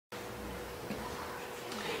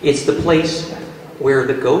It's the place where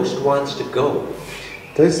the ghost wants to go.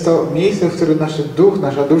 To jest to miejsce, w którym nasz duch,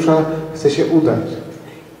 nasza dusza chce się udać.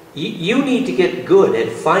 You need to get good at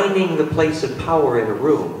finding the place of power in a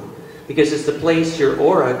room, because it's the place your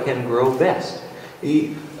aura can grow best. I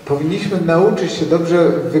powinniśmy nauczyć się dobrze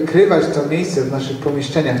wykrywać to miejsce w naszych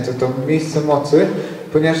pomieszczeniach, to miejsce mocy,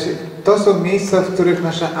 ponieważ to są miejsca, w których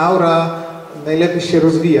nasza aura najlepiej się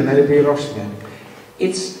rozwija, najlepiej rośnie.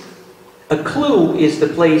 A clue is the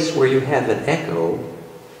place where you have an echo.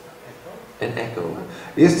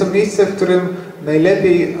 Jest to miejsce, w którym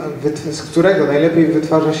z którego najlepiej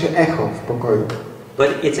wytwarza się echo w pokoju. But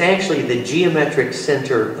it's actually the geometric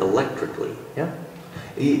center electrically. Yeah?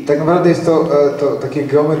 I tak naprawdę jest to takie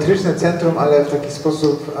geometryczne centrum, ale w taki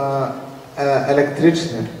sposób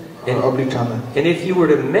elektryczny obliczane. And if you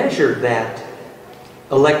were to measure that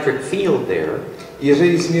electric field there,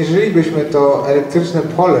 jeżeli zmierzylibyśmy to elektryczne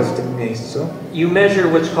pole w tym miejscu, you measure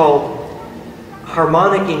what's called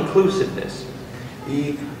harmonic inclusiveness.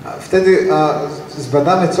 I wtedy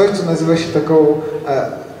zbadamy coś, co nazywa się taką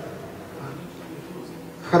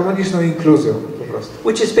harmoniczną inkluzją po prostu.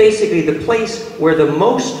 Which is basically the place where the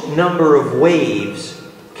most number of waves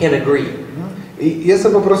can agree. I jest to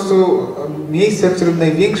po prostu miejsce, w którym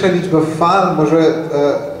największa liczba fal może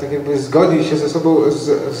tak jakby zgodzić się ze sobą,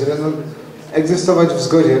 egzystować w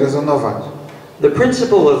zgodzie, rezonować. The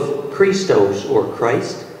principle of Christos or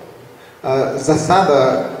Christ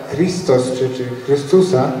zasada Christos czy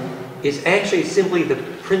Chrystusa is actually simply the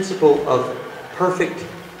principle of perfect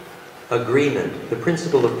agreement, the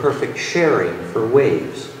principle of perfect sharing for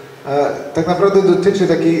waves. Tak naprawdę dotyczy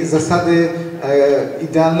takiej zasady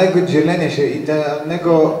idealnego dzielenia się,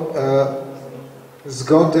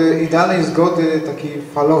 idealnej zgody takiej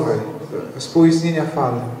falowej, współistnienia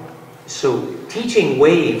fal. So teaching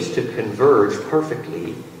waves to converge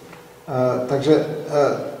perfectly. Także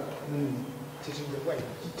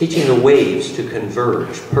teaching the waves to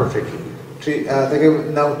converge perfectly. Czyli takie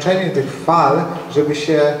nauczenie tych fal, żeby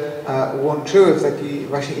się łączyły w taki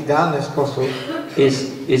właśnie idealny sposób.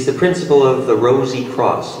 Is the principle of the rosy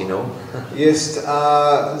cross, you know? Jest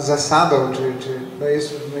zasadą, czy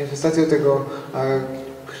jest manifestacją tego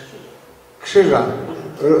krzyża,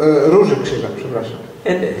 róży krzyża, przepraszam.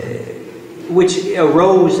 And which a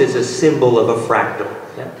rose is a symbol of a fractal.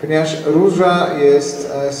 Yeah? Ponieważ róża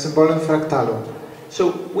jest symbolem fraktalu.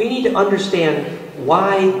 So we need to understand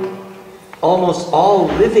why almost all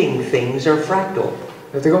living things are fractal.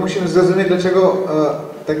 Dlatego musimy zrozumieć, dlaczego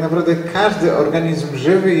tak naprawdę każdy organizm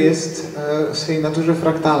żywy jest w swojej naturze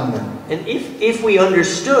fraktalny. And if we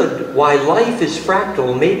understood why life is fractal,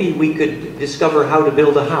 maybe we could discover how to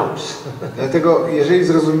build a house. Dlatego, jeżeli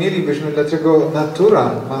zrozumielibyśmy, dlaczego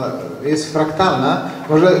natura jest fraktalna,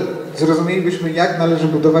 może zrozumielibyśmy, jak należy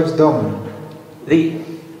budować domy.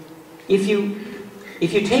 If you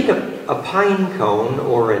take a pine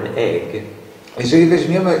cone or an egg, jeżeli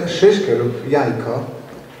weźmiemy szyszkę lub jajko,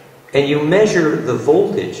 and you measure the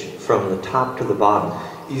voltage from the top to the bottom,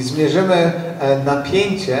 i zmierzymy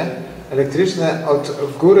napięcie elektryczne od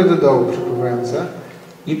góry do dołu przepływające,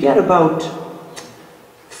 you get about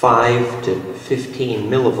 5 to 15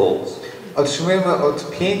 millivolts. Otrzymujemy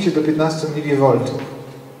od 5 do 15 mV.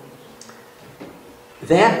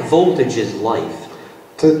 That voltage is life.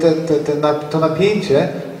 To napięcie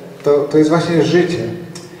to jest właśnie życie.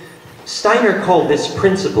 Steiner called this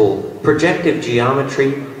principle projective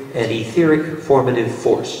geometry and etheric formative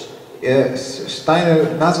force. Steiner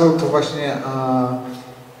nazwał to właśnie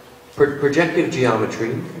projective geometry,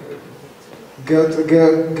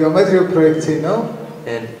 geometrią projekcyjną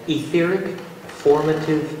and etheric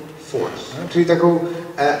formative force. Czyli taką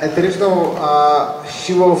eteryczną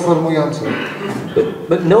siłą formującą.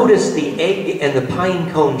 But notice the egg and the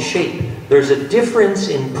pine cone shape. There's a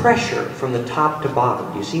difference in pressure from the top to bottom.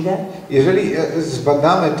 Do you see that? Jeżeli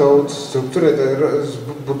zbadamy tą strukturę,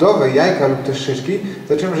 budowę jajka lub też szyszki,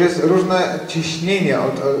 zobaczymy, że jest różne ciśnienie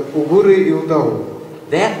u góry i u dołu.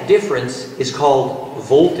 That difference is called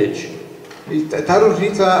voltage. I ta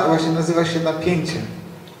różnica właśnie nazywa się napięciem.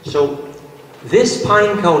 So this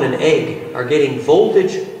pine cone and egg are getting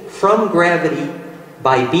voltage from gravity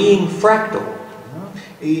by being fractal.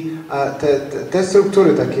 I te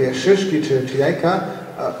struktury, takie szyszki czy jajka,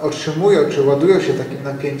 otrzymują czy ładują się takim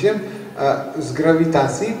napięciem z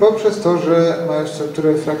grawitacji poprzez to, że mają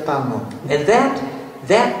strukturę fraktalną. And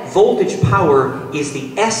that voltage power is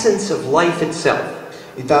the essence of life itself.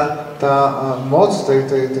 I ta moc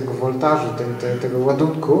tego voltażu, tego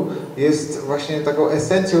ładunku jest właśnie taką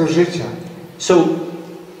esencją życia. So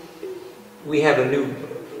we have a new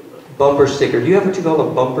bumper sticker. Do you have what you call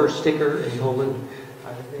a bumper sticker in Poland?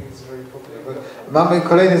 Mamy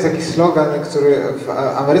kolejny taki slogan, który w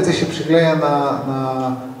Ameryce się przykleja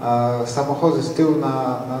na samochody z tyłu,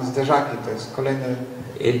 na zderzaki. To jest kolejny...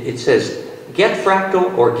 It says, get fractal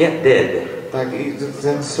or get dead. Tak, i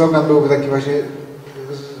ten slogan byłby taki właśnie,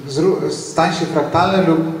 stań się fraktalny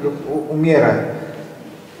lub umieraj.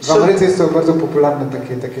 W Ameryce jest to bardzo popularne,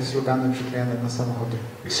 takie slogany przyklejane na samochody.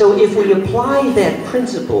 So if we apply that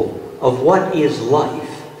principle of what is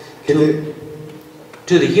life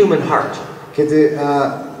to the human heart, kiedy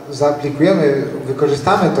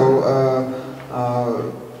wykorzystamy tą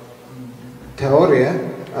teorię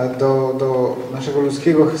do naszego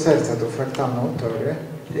ludzkiego serca, tą fraktalną teorię,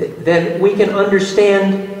 then we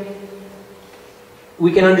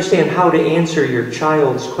can understand how to answer your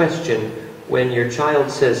child's question when your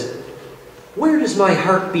child says, "Where does my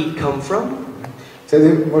heartbeat come from?"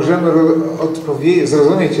 Wtedy możemy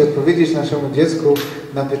zrozumieć i odpowiedzieć naszemu dziecku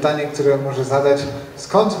na pytanie, które może zadać,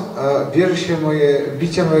 skąd bierze się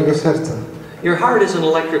bicie mojego serca. Your heart is an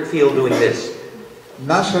electric field doing this.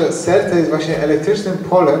 Nasze serce jest właśnie elektrycznym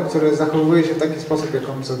polem, które zachowuje się w taki sposób, jak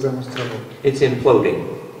on zademonstrował. It's imploding.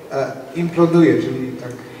 Imploduje, czyli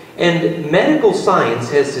tak. And medical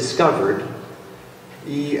science has discovered,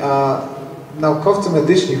 i naukowcy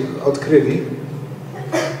medyczni odkryli,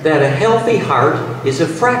 that a healthy heart is a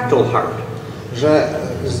fractal heart. Że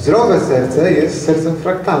zdrowe serce jest sercem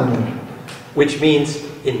fraktalnym. Which means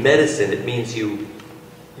in medicine it means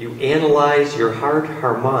you analyze your heart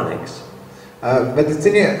harmonics. W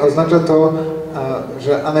medycynie oznacza to,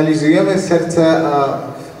 że analizujemy serce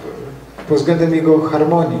pod względem jego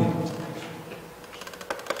harmonii.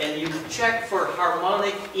 And you check for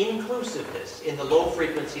harmonic inclusiveness in the low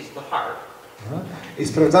frequencies of the heart. I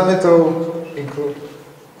sprawdzamy to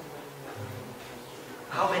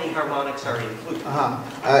How many harmonics are included?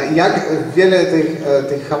 Jak wiele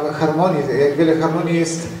tych harmonii, jak wiele harmonii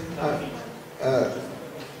jest,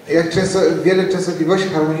 wiele częstotliwości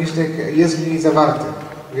harmonicznych jest w niej zawartych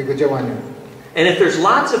w jego działaniu. And if there's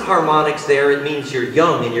lots of harmonics there, it means you're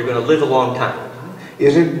young and you're going to live a long time.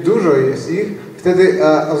 Jeżeli dużo jest ich, wtedy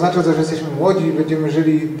oznacza to, że jesteśmy młodzi i będziemy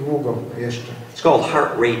żyli długo jeszcze. It's called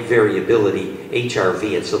heart rate variability, HRV.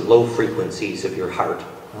 It's the low frequencies of your heart.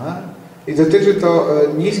 I dotyczy to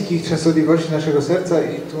niskich częstotliwości naszego serca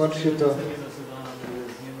i tłumaczy się to...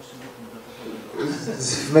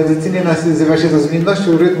 W medycynie nazywa się to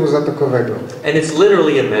zmiennością rytmu zatokowego. And it's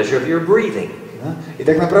literally a measure of your breathing. I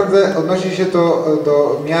tak naprawdę odnosi się to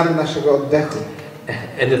do miary naszego oddechu.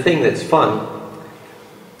 And the thing that's fun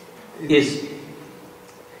is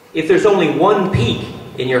if there's only one peak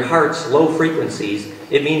in your heart's low frequencies,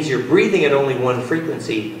 it means you're breathing at only one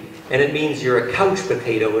frequency. And it means you're a couch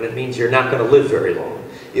potato, and it means you're not going to live very long.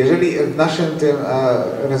 Jeżeli w naszym tym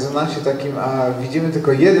rezonansie takim widzimy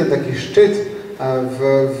tylko jeden taki szczyt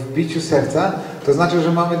w biciu serca, to znaczy,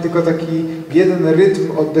 że mamy tylko taki jeden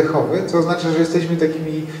rytm oddechowy, co oznacza, że jesteśmy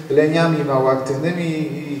takimi leniami mało aktywnymi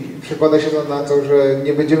i przekłada się to na to, że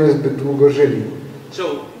nie będziemy zbyt długo żyli. So,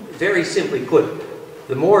 very simply put,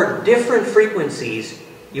 the more different frequencies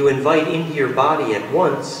you invite into your body at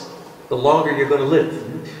once, the longer you're going to live.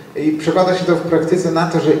 I przekłada się to w praktyce na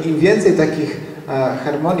to, że im więcej takich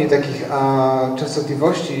harmonii, takich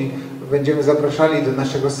częstotliwości będziemy zapraszali do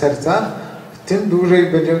naszego serca, tym dłużej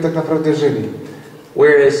będziemy tak naprawdę żyli.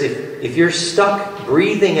 Whereas if you're stuck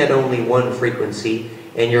breathing at only one frequency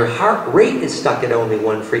and your heart rate is stuck at only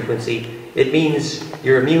one frequency, it means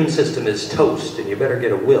your immune system is toast and you better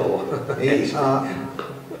get a will.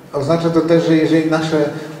 Oznacza to też, że jeżeli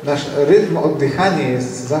nasz rytm oddychania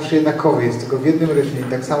jest zawsze jednakowy, jest tylko w jednym rytmie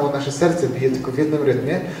i tak samo nasze serce bije tylko w jednym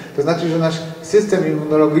rytmie, to znaczy, że nasz system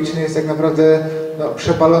immunologiczny jest tak naprawdę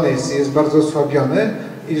przepalony, jest bardzo osłabiony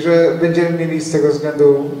i że będziemy mieli z tego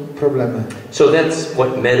względu problemy. So that's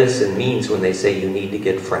what medicine means when they say you need to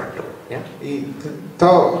get fractal. Yeah? I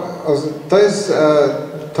to jest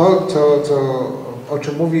o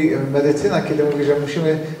czym mówi medycyna, kiedy mówi, że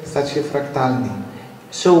musimy stać się fraktalni.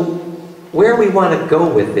 So, where we want to go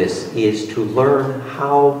with this is to learn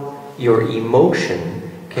how your emotion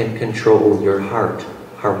can control your heart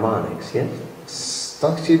harmonics, yes?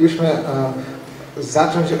 Stąd chcielibyśmy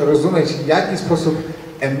zacząć rozumieć, w jaki sposób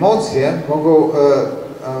emocje mogą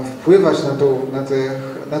wpływać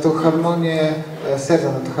na tą harmonię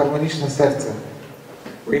serca, na to harmoniczne serce.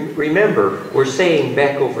 Remember, we're saying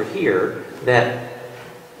back over here that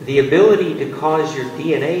the ability to cause your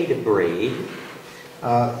DNA to braid.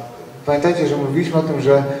 Pamiętajcie, że mówiliśmy o tym,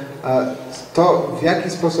 że to, w jaki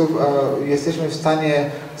sposób jesteśmy w stanie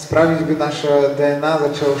sprawić, by nasze DNA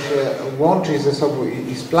zaczęło się łączyć ze sobą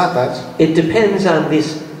i splatać. It depends on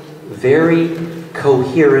this very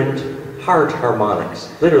coherent heart harmonics,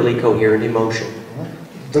 literally coherent emotion.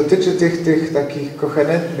 Dotyczy tych takich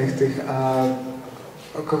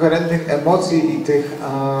koherentnych emocji i tych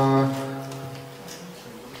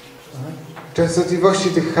częstotliwości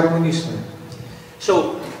tych harmonicznych. So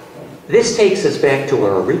this takes us back to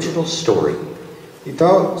our original story. I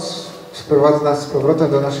to sprowadza nas z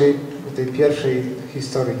powrotem do tej pierwszej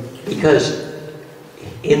historii. Because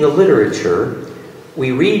in the literature we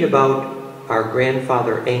read about our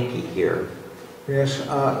grandfather Enki here. Wiesz,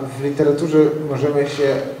 w literaturze możemy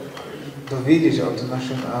się dowiedzieć o tym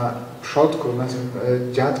naszym przodku, naszym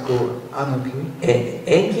dziadku Anuki.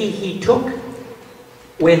 Enki, he took,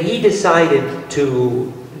 when he decided to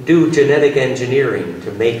do genetic engineering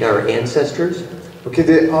to make our ancestors, Bo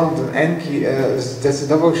kiedy on, ten Enki,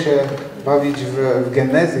 zdecydował się bawić w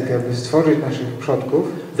genetykę, by stworzyć naszych przodków,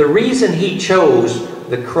 the reason he chose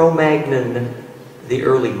the Cro-Magnon, the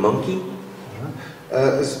early monkey,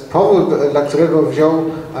 powód, dla którego wziął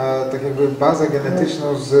tak jakby bazę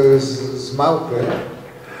genetyczną z małpy,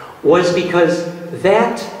 was because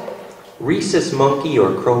that rhesus monkey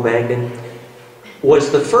or Cro-Magnon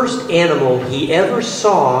was the first animal he ever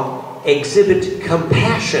saw exhibit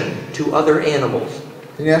compassion to other animals.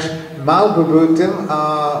 Ponieważ małpy były tym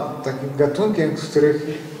takim gatunkiem, z których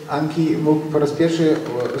Anki mógł po raz pierwszy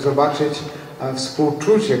zobaczyć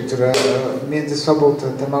współczucie, które między sobą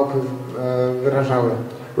te małpy wyrażały.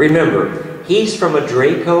 Remember, he's from a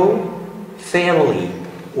Draco family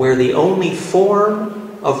where the only form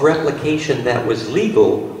of replication that was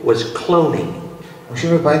legal was cloning.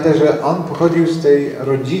 Musimy pamiętać, że on pochodził z tej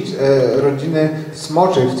rodziny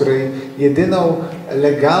smoczej, w której jedyną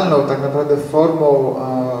legalną tak naprawdę formą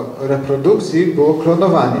reprodukcji było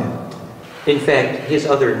klonowanie. In fact, his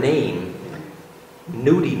other name,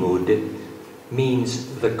 Nudimud, means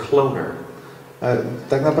the cloner.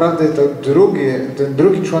 Tak naprawdę ten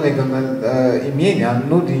drugi członek imienia,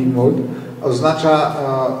 Nudimud, oznacza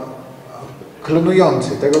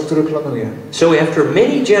klonujący, tego, który klonuje. So after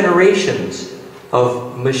many generations of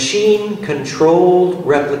machine-controlled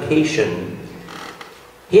replication,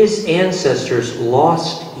 his ancestors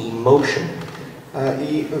lost emotion.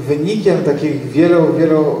 I wynikiem takich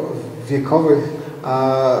wielowiekowych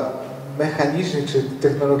mechanicznych czy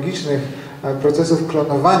technologicznych procesów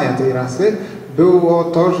klonowania tej rasy było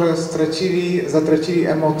to, że zatracili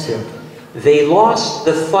emocje. They lost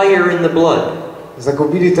the fire in the blood.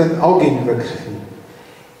 Zagubili ten ogień we krwi.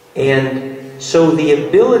 And so the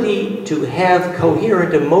ability to have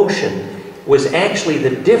coherent emotion was actually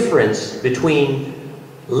the difference between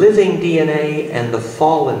living DNA and the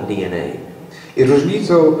fallen DNA. I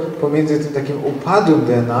różnicą pomiędzy tym takim upadłym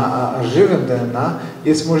DNA a żywym DNA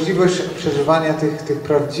jest możliwość przeżywania tych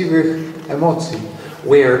prawdziwych emocji.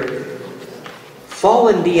 Where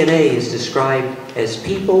fallen DNA is described as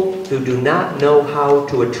people who do not know how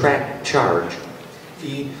to attract charge.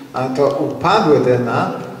 I to upadłe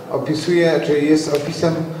DNA jest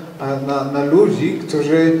opisem na ludzi,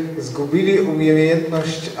 którzy zgubili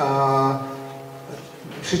umiejętność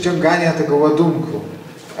przyciągania tego ładunku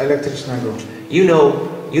elektrycznego.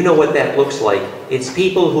 You know what that looks like. It's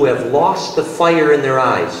people who have lost the fire in their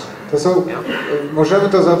eyes. Możemy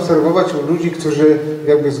to zaobserwować u ludzi, którzy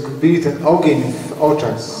jakby zgubili ten ogień w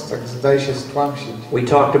oczach, tak zdaje się stłamsić. We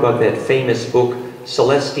talked about that famous book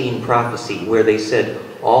Celestine Prophecy, where they said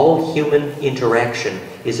all human interaction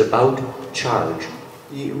is about charge.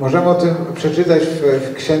 I możemy o tym przeczytać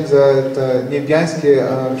w księdze te niebiańskie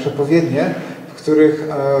przepowiednie, w których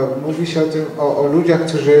mówi się o ludziach,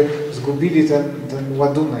 którzy zgubili ten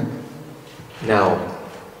ładunek. Now,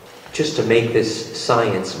 just to make this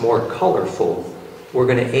science more colorful, we're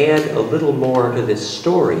going to add a little more to this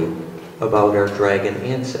story about our dragon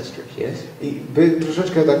ancestors, yes? I by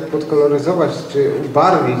troszeczkę tak podkoloryzować, czy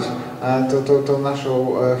ubarwić tą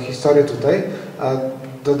naszą historię tutaj,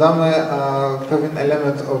 dodamy pewien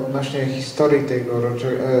element odnośnie historii tego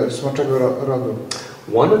smoczego rodu.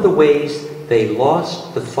 One of the ways they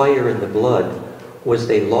lost the fire in the blood was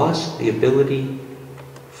they lost the ability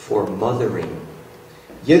for mothering.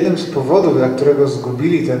 Jednym z powodów, dla którego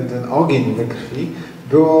zgubili ten ogień we krwi,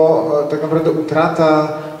 było tak naprawdę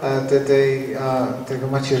utrata tego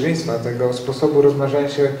macierzyństwa, tego sposobu rozmnażania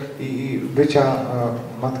się i bycia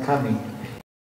matkami.